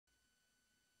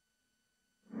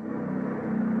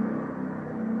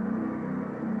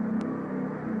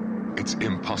It's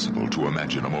impossible to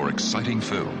imagine a more exciting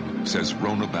film, says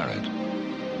Rona Barrett.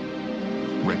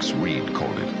 Rex Reed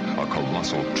called it a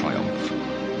colossal triumph.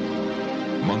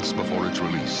 Months before its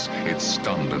release, it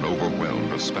stunned and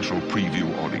overwhelmed a special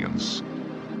preview audience.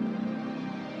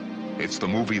 It's the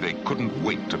movie they couldn't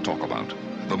wait to talk about.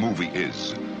 The movie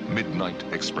is Midnight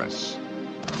Express.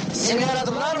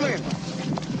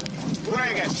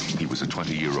 He was a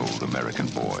 20-year-old American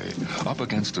boy, up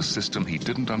against a system he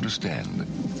didn't understand,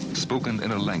 spoken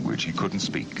in a language he couldn't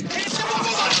speak.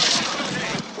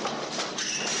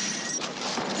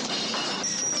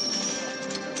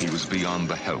 He was beyond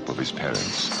the help of his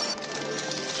parents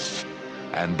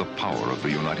and the power of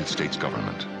the United States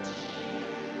government.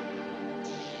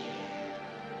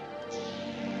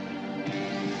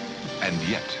 And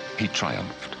yet, he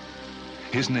triumphed.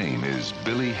 His name is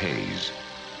Billy Hayes.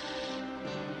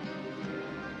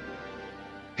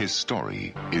 His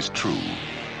story is true.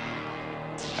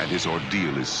 And his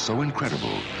ordeal is so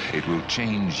incredible, it will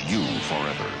change you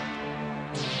forever.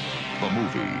 The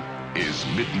movie is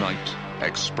Midnight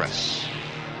Express.